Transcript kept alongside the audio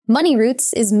Money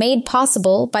Roots is made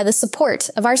possible by the support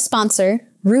of our sponsor,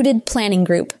 Rooted Planning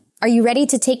Group. Are you ready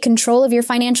to take control of your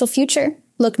financial future?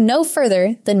 Look no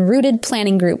further than Rooted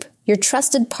Planning Group, your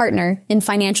trusted partner in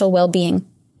financial well-being.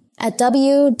 At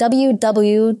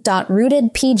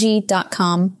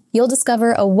www.rootedpg.com, you'll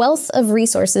discover a wealth of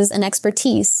resources and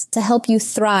expertise to help you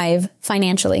thrive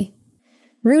financially.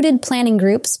 Rooted Planning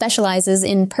Group specializes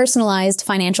in personalized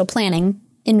financial planning,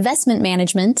 investment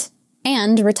management,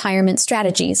 and retirement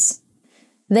strategies.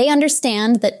 They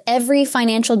understand that every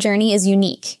financial journey is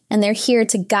unique, and they're here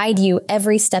to guide you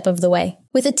every step of the way.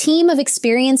 With a team of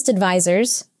experienced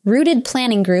advisors, Rooted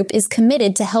Planning Group is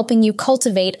committed to helping you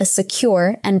cultivate a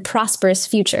secure and prosperous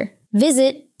future.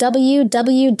 Visit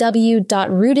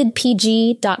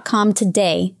www.rootedpg.com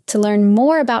today to learn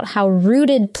more about how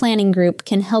Rooted Planning Group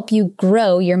can help you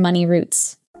grow your money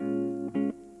roots.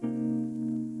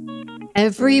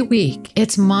 Every week,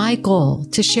 it's my goal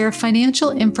to share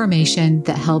financial information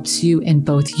that helps you in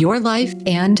both your life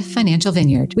and Financial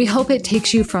Vineyard. We hope it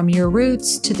takes you from your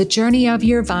roots to the journey of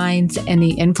your vines and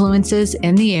the influences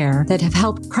in the air that have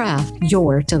helped craft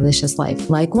your delicious life.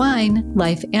 Like wine,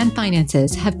 life and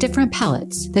finances have different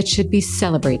palates that should be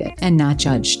celebrated and not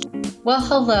judged. Well,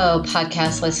 hello,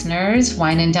 podcast listeners,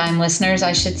 wine and dime listeners,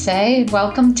 I should say.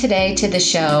 Welcome today to the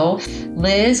show.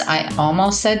 Liz, I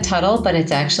almost said Tuttle, but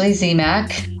it's actually Zemak.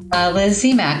 Liz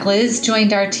Zemak. Liz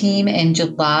joined our team in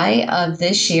July of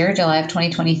this year, July of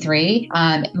 2023.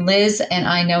 Liz and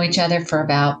I know each other for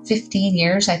about 15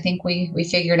 years. I think we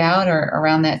figured out, or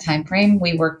around that time frame.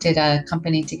 We worked at a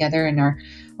company together in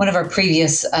one of our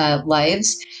previous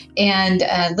lives. And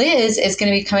Liz is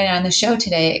going to be coming on the show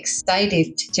today,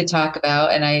 excited to talk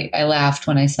about, and I laughed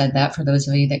when I said that for those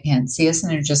of you that can't see us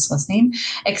and are just listening,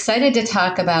 excited to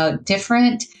talk about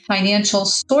different financial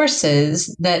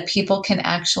sources that people can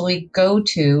actually go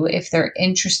to if they're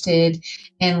interested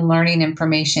in learning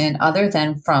information other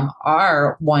than from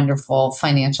our wonderful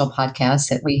financial podcast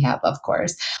that we have, of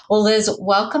course. Well, Liz,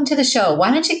 welcome to the show.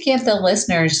 Why don't you give the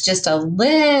listeners just a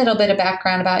little bit of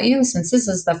background about you, since this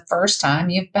is the first time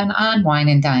you've been on Wine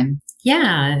and Dime?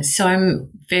 Yeah, so I'm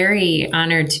very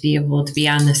honored to be able to be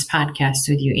on this podcast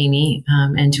with you, Amy,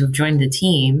 and to have joined the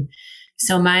team.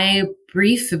 So my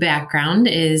brief background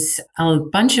is a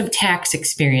bunch of tax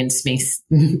experience,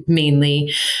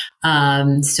 mainly.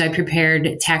 So I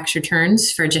prepared tax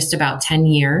returns for just about 10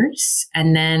 years.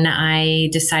 And then I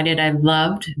decided I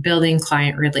loved building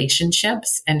client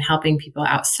relationships and helping people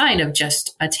outside of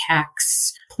just a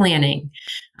tax planning.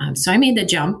 So I made the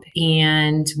jump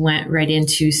and went right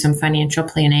into some financial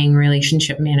planning,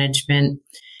 relationship management,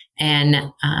 and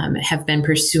have been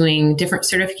pursuing different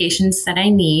certifications that I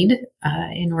need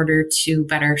in order to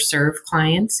better serve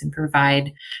clients and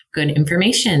provide good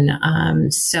information.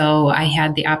 So I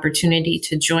had the opportunity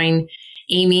to join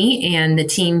Amy and the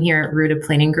team here at Rooted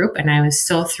Planning Group, and I was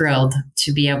so thrilled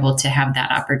to be able to have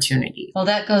that opportunity. Well,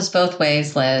 that goes both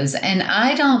ways, Liz. And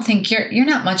I don't think you're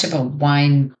not much of a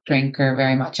wine drinker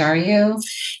very much, are you?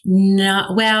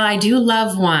 No, well, I do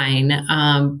love wine,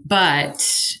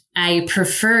 but I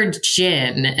preferred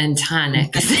gin and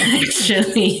tonic is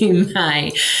actually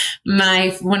my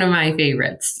one of my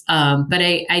favorites. But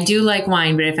I do like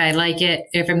wine, but if I'm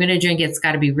going to drink it, it's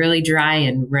got to be really dry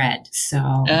and red. So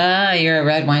you're a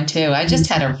red wine too. I just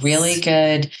had a really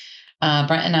good,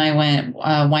 Brent and I went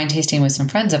wine tasting with some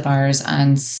friends of ours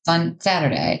on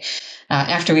Saturday.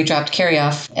 After we dropped Carrie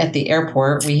off at the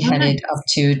airport, we headed up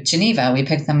to Geneva. We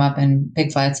picked them up in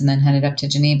Big Flats and then headed up to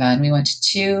Geneva. And we went to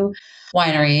two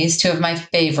wineries, two of my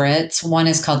favorites. One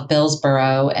is called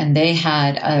Billsborough, and they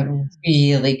had a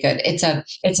really good, it's a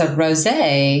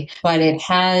rosé, but it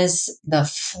has the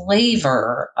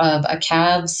flavor of a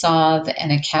Cab Sauv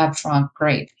and a Cab Franc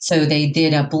grape. So they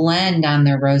did a blend on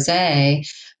their rosé,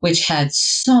 which had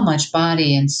so much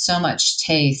body and so much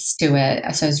taste to it.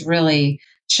 So I was really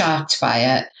shocked by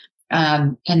it.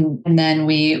 And then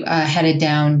we headed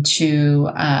down to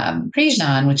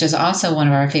Prignan, which is also one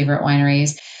of our favorite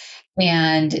wineries.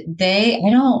 And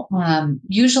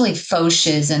usually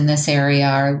Fauches in this area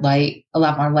are a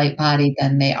lot more light bodied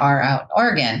than they are out in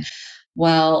Oregon.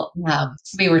 Well,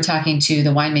 we were talking to the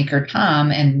winemaker, Tom,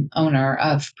 and owner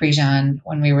of Prignan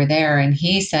when we were there, and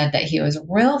he said that he was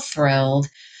real thrilled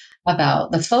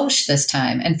about the Fauche this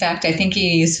time. In fact, I think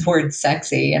he used the word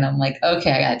sexy, and I'm like,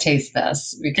 okay, I got to taste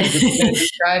this because it's going to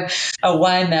describe a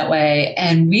wine that way.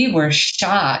 And we were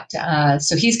shocked.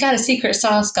 So he's got a secret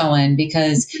sauce going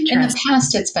because in the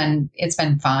past it's been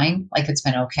fine, like it's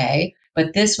been okay.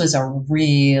 But this was a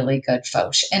really good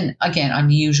foch. And again,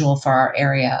 unusual for our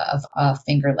area of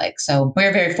Finger Lakes. So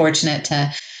we're very fortunate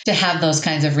to have those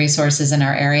kinds of resources in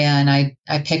our area. And I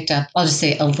picked up, I'll just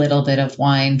say, a little bit of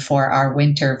wine for our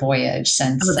winter voyage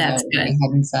since that's we're good.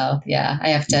 heading south. Yeah,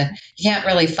 you can't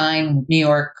really find New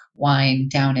York wine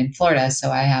down in Florida,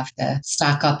 so I have to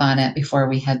stock up on it before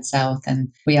we head south.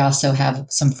 And we also have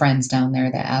some friends down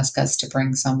there that ask us to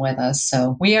bring some with us.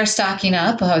 So we are stocking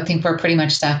up. I think we're pretty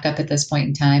much stocked up at this point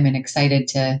in time and excited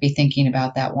to be thinking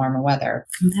about that warmer weather.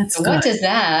 That's so good. What does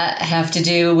that have to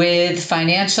do with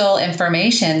financial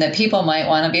information that people might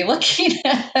want to be looking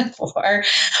at for?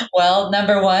 Well,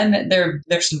 number one,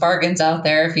 there's some bargains out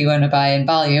there if you want to buy in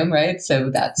volume, right? So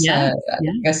that's, I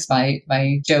guess,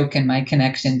 my joke and my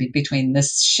connection between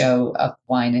this show of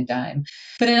Wine and Dime.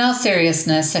 But in all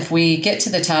seriousness, if we get to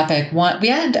the topic, we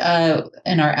had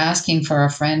in our asking for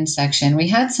a friend section, we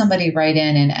had somebody write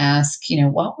in and ask,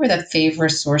 what were the favorite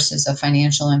sources of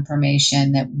financial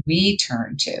information that we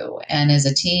turn to? And as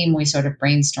a team, we sort of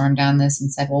brainstormed on this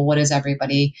and said, well, what is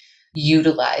everybody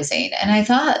utilizing? And I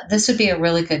thought this would be a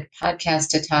really good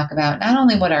podcast to talk about not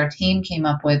only what our team came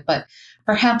up with, but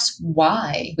perhaps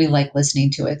why we like listening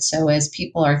to it. So as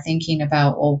people are thinking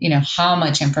about, well, how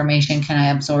much information can I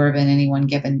absorb in any one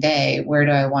given day? Where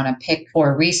do I want to pick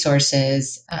for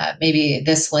resources? Maybe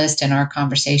this list and our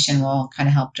conversation will kind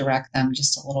of help direct them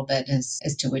just a little bit as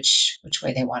to which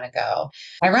way they want to go.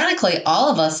 Ironically, all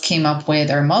of us came up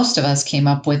with, or most of us came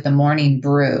up with, the Morning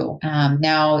Brew.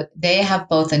 Now they have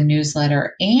both a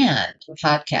newsletter and a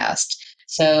podcast.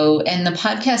 So, and the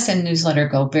podcast and newsletter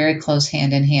go very close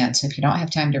hand in hand. So if you don't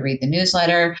have time to read the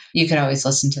newsletter, you could always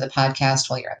listen to the podcast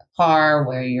while you're in the car,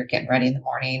 where you're getting ready in the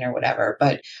morning or whatever.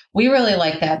 But we really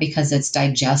like that because it's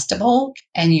digestible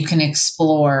and you can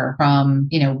explore from,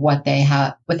 what they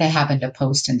happen to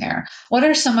post in there. What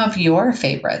are some of your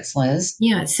favorites, Liz?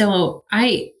 Yeah. So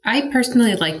I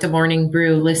personally like the Morning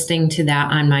Brew, listening to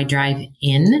that on my drive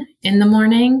in the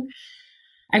morning.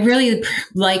 I really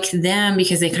like them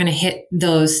because they kind of hit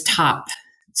those top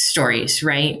stories,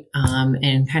 right?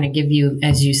 And kind of give you,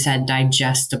 as you said,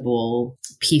 digestible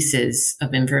pieces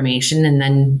of information, and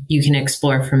then you can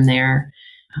explore from there.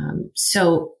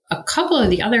 So a couple of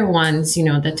the other ones,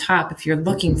 the top, if you're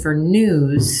looking for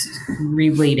news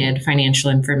related financial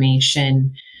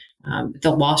information,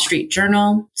 the Wall Street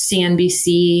Journal,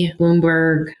 CNBC,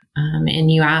 Bloomberg, and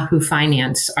Yahoo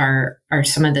Finance are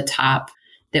some of the top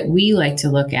that we like to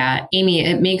look at. Amy,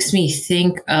 it makes me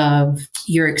think of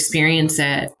your experience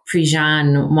at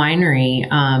Prejean Winery.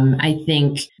 I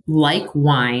think, like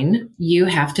wine, you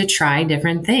have to try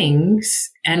different things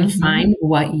and find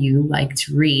what you like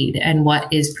to read and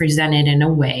what is presented in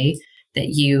a way that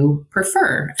you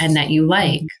prefer and that you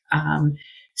like.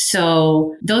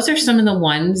 So those are some of the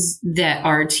ones that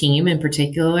our team in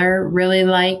particular really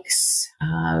likes.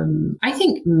 I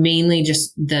think mainly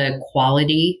just the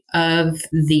quality of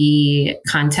the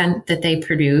content that they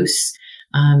produce.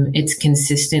 It's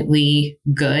consistently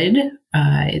good.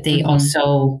 They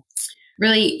also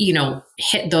really,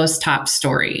 hit those top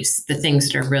stories, the things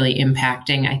that are really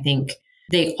impacting. I think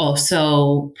they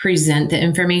also present the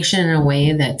information in a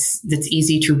way that's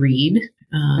easy to read.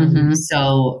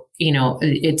 So,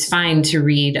 it's fine to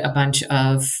read a bunch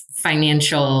of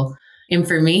financial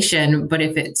information, but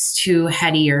if it's too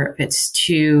heady or if it's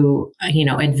too,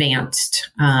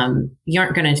 advanced, you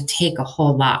aren't going to take a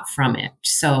whole lot from it.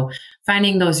 So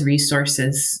finding those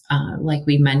resources, like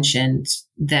we mentioned,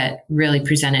 that really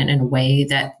present it in a way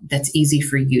that's easy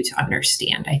for you to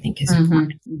understand, I think is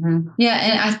important. Yeah.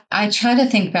 And I try to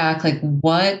think back, like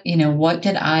what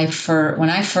did when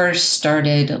I first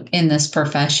started in this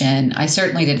profession, I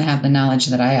certainly didn't have the knowledge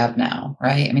that I have now,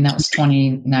 right? I mean, that was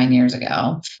 29 years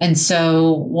ago. And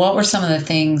so what were some of the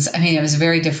things? I mean, it was a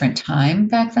very different time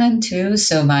back then too.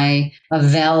 So my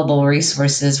available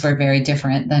resources were very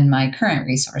different than my current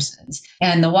resources.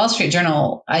 And the Wall Street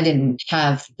Journal, I didn't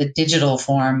have the digital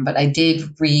form, but I did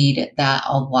read that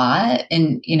a lot.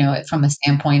 And, from a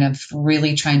standpoint of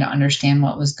really trying to understand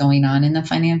what was going on in the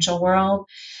financial world.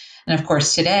 And of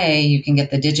course, today you can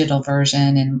get the digital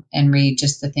version and read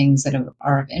just the things that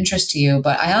are of interest to you.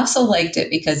 But I also liked it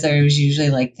because there was usually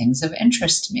like things of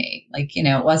interest to me. Like,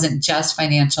 it wasn't just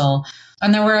financial,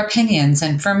 and there were opinions.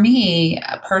 And for me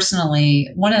personally,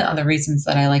 one of the other reasons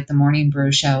that I like the Morning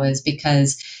Brew show is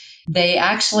because they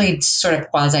actually sort of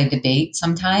quasi debate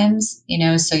sometimes,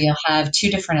 so you'll have two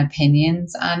different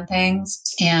opinions on things.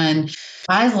 And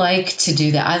I like to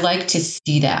do that. I like to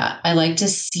see that. I like to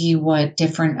see what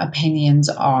different opinions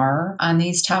are on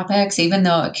these topics, even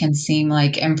though it can seem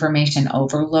like information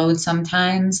overload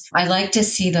sometimes. I like to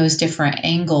see those different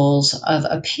angles of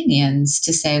opinions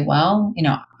to say, well,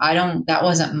 that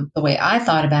wasn't the way I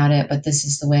thought about it, but this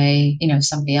is the way,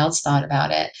 somebody else thought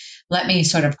about it. Let me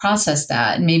sort of process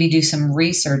that and maybe do some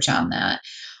research on that.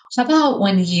 How about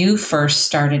when you first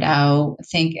started out,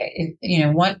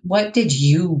 what did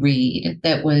you read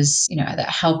that was, that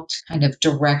helped kind of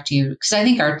direct you? Because I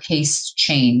think our tastes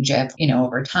change,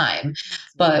 over time.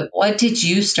 But what did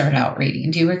you start out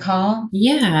reading? Do you recall?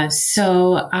 Yeah.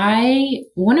 So and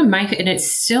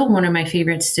it's still one of my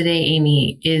favorites today,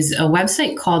 Amy, is a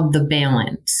website called The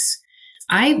Balance.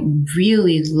 I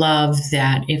really love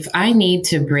that if I need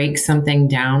to break something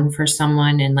down for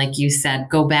someone and, like you said,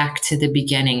 go back to the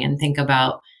beginning and think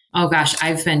about, oh gosh,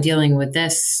 I've been dealing with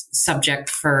this subject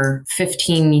for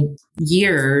 15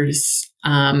 years,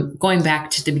 going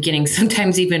back to the beginning,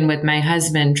 sometimes even with my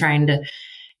husband trying to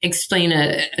explain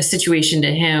a situation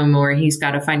to him, or he's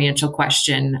got a financial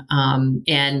question,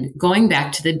 and going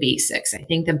back to the basics. I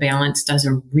think The Balance does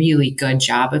a really good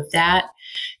job of that.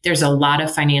 There's a lot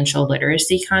of financial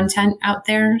literacy content out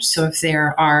there. So if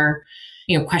there are,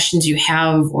 questions you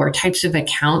have or types of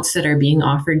accounts that are being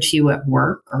offered to you at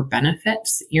work or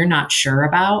benefits that you're not sure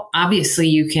about, obviously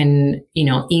you can,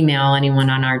 email anyone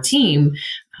on our team.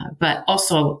 But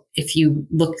also, if you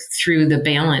look through The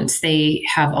Balance, they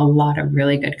have a lot of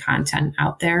really good content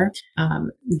out there.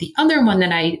 The other one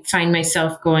that I find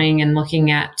myself going and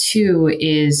looking at too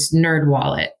is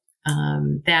NerdWallet.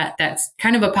 That's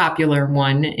kind of a popular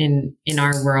one in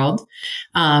our world.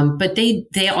 But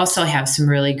they also have some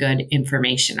really good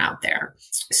information out there.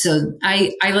 So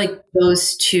I like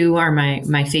those two are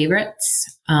my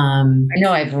favorites. I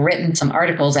know I've written some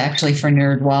articles actually for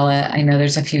NerdWallet. I know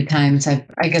there's a few times I've,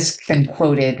 I guess, been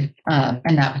quoted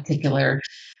in that particular.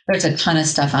 There's a ton of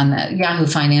stuff on that. Yahoo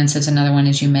Finance is another one,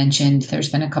 as you mentioned. There's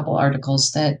been a couple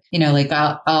articles that, like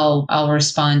I'll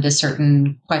respond to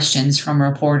certain questions from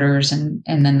reporters and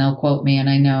then they'll quote me. And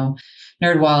I know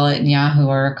NerdWallet and Yahoo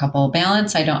are a couple. The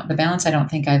Balance, I don't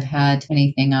think I've had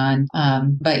anything on.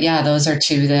 But yeah, those are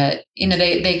two that,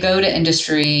 they go to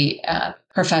industry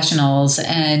professionals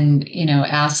and,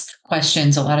 ask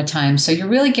questions a lot of times. So you're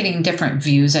really getting different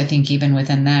views, I think, even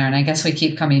within there. And I guess we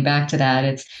keep coming back to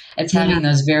that. It's having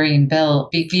those varying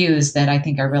views that I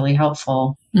think are really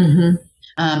helpful. Mm-hmm.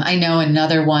 I know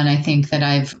another one I think that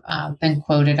I've been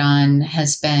quoted on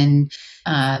has been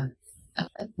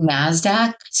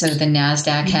NASDAQ. So the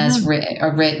NASDAQ has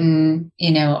written,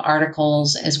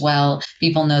 articles as well.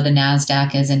 People know the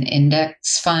NASDAQ is an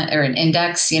index fund or an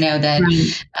index,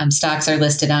 that stocks are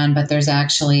listed on, but there's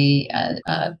actually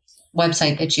a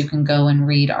website that you can go and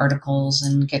read articles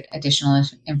and get additional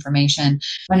information.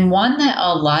 And one that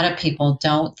a lot of people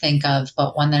don't think of,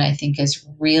 but one that I think is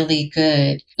really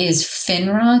good is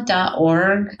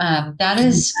FINRA.org.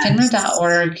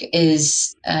 FINRA.org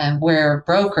is where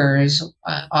brokers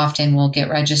often will get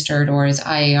registered, or as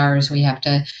IARs, we have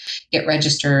to get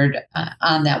registered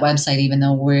on that website, even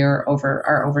though our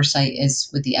oversight is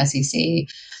with the SEC.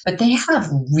 But they have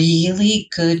really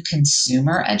good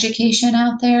consumer education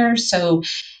out there. So,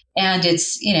 and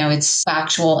it's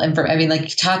factual information. I mean,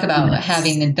 like, talk about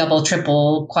having the double,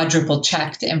 triple, quadruple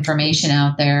checked information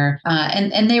out there.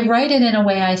 And they write it in a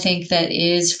way, I think, that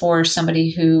is for somebody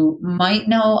who might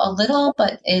know a little,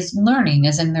 but is learning,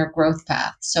 is in their growth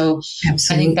path. So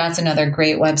absolutely. I think that's another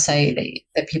great website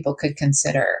that people could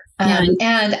consider.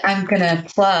 And I'm going to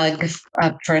plug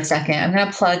for a second. I'm going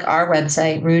to plug our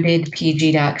website,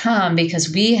 rootedpg.com,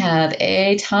 because we have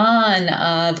a ton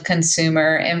of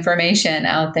consumer information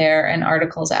out there and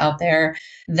articles out there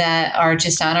that are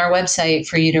just on our website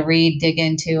for you to read, dig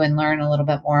into, and learn a little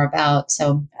bit more about.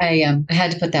 So I had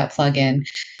to put that plug in,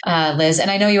 Liz. And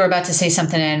I know you were about to say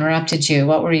something. I interrupted you.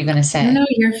 What were you going to say? No,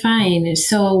 you're fine.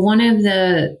 So one of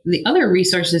the other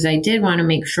resources I did want to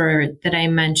make sure that I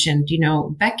mentioned,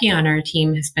 Becky on our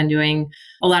team has been doing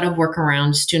a lot of work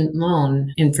around student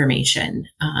loan information.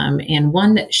 And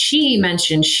one that she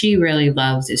mentioned she really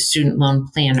loves is Student Loan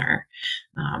Planner.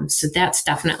 So that's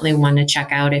definitely one to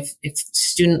check out if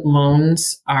student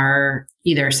loans are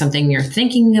either something you're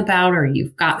thinking about or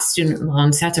you've got student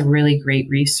loans. That's a really great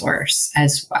resource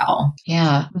as well.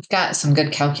 Yeah, we've got some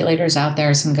good calculators out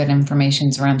there, some good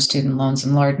information around student loans.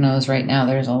 And Lord knows right now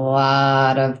there's a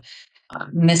lot of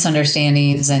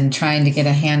misunderstandings and trying to get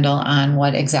a handle on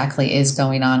what exactly is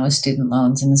going on with student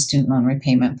loans and the student loan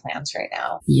repayment plans right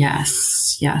now.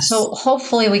 Yes. So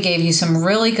hopefully we gave you some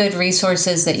really good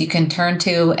resources that you can turn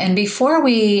to. And before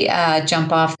we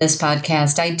jump off this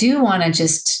podcast, I do want to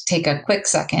just take a quick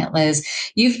second, Liz.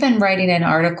 You've been writing an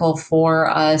article for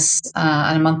us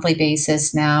on a monthly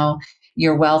basis now.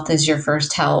 Your Wealth is Your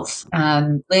First Health.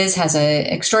 Liz has an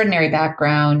extraordinary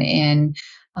background in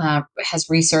has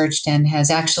researched and has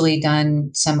actually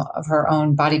done some of her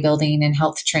own bodybuilding and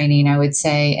health training, I would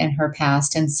say, in her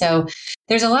past. And so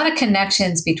there's a lot of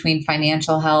connections between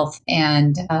financial health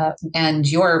and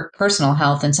your personal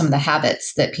health and some of the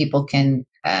habits that people can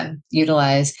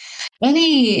utilize.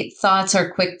 Any thoughts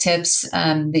or quick tips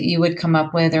that you would come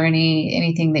up with, or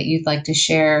anything that you'd like to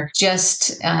share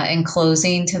just in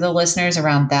closing to the listeners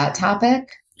around that topic?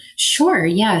 Sure.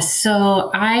 Yes.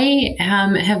 So I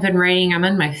have been writing, I'm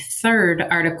on my third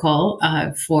article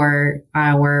for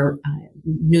our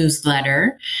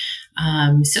newsletter.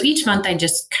 So each month I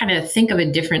just kind of think of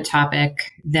a different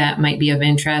topic that might be of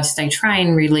interest. I try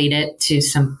and relate it to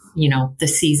some, the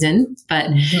season, but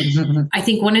I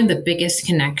think one of the biggest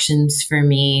connections for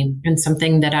me, and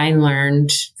something that I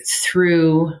learned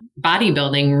through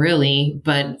bodybuilding really,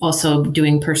 but also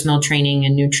doing personal training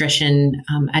and nutrition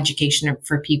education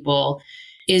for people,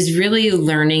 is really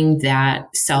learning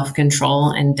that self-control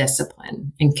and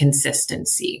discipline and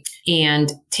consistency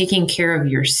and taking care of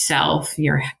yourself,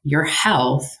 your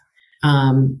health.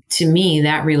 To me,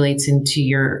 that relates into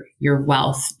your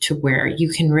wealth, to where you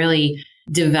can really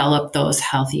develop those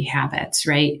healthy habits,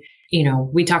 right?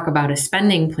 We talk about a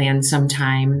spending plan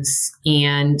sometimes,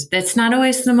 and that's not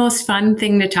always the most fun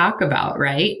thing to talk about,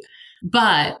 right?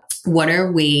 But what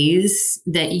are ways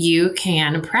that you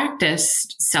can practice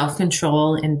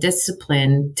self-control and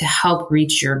discipline to help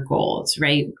reach your goals,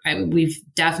 right? We've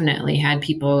definitely had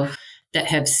people that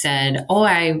have said, oh,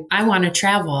 I want to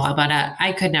travel, but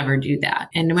I could never do that.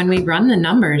 And when we run the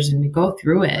numbers and we go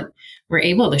through it, we're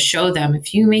able to show them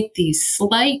if you make these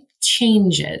slight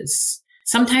changes,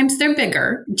 sometimes they're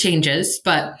bigger changes,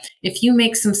 but if you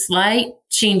make some slight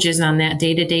changes on that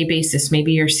day-to-day basis,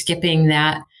 maybe you're skipping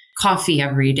that coffee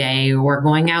every day or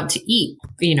going out to eat,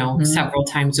 several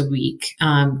times a week,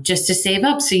 just to save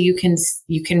up so you can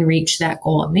reach that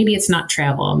goal. Maybe it's not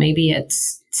travel, maybe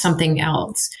it's something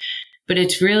else, but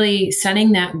it's really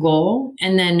setting that goal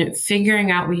and then figuring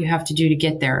out what you have to do to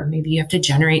get there. Maybe you have to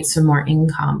generate some more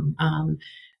income.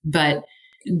 But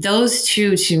those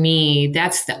two, to me,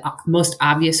 that's the most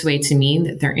obvious way to me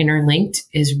that they're interlinked,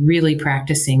 is really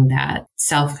practicing that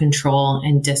self-control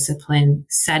and discipline,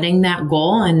 setting that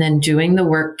goal and then doing the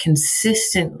work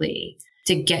consistently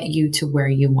to get you to where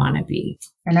you want to be.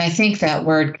 And I think that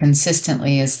word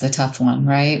consistently is the tough one,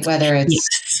 right? Whether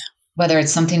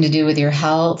it's something to do with your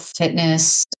health,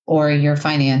 fitness, or your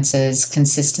finances,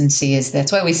 consistency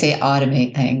that's why we say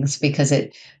automate things, because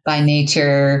it by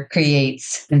nature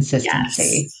creates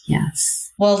consistency.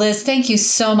 Yes. Well, Liz, thank you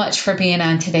so much for being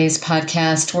on today's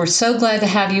podcast. We're so glad to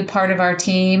have you part of our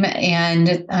team.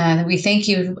 And we thank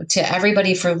you to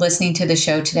everybody for listening to the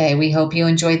show today. We hope you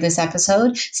enjoyed this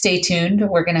episode. Stay tuned.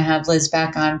 We're going to have Liz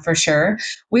back on for sure.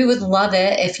 We would love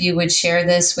it if you would share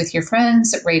this with your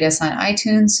friends, rate us on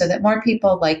iTunes so that more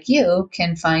people like you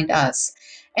can find us.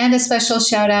 And a special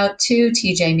shout out to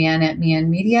TJ Mann at Mann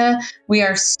Media. We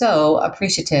are so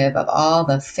appreciative of all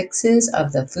the fixes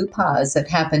of the faux pas that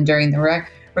happen during the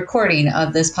recording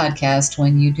of this podcast.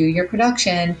 When you do your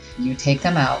production, you take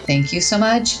them out. Thank you so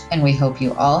much, and we hope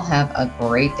you all have a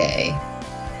great day.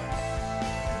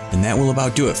 And that will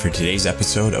about do it for today's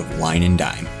episode of Wine and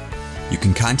Dime. You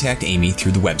can contact Amy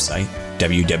through the website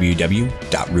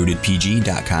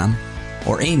www.rootedpg.com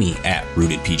or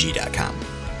amy@rootedpg.com.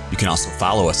 You can also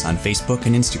follow us on Facebook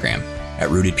and Instagram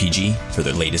 @RootedPG for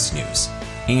the latest news.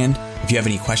 And if you have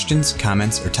any questions,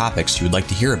 comments, or topics you would like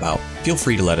to hear about, feel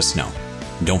free to let us know.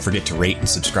 And don't forget to rate and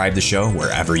subscribe the show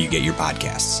wherever you get your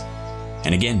podcasts.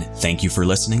 And again, thank you for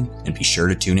listening, and be sure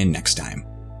to tune in next time.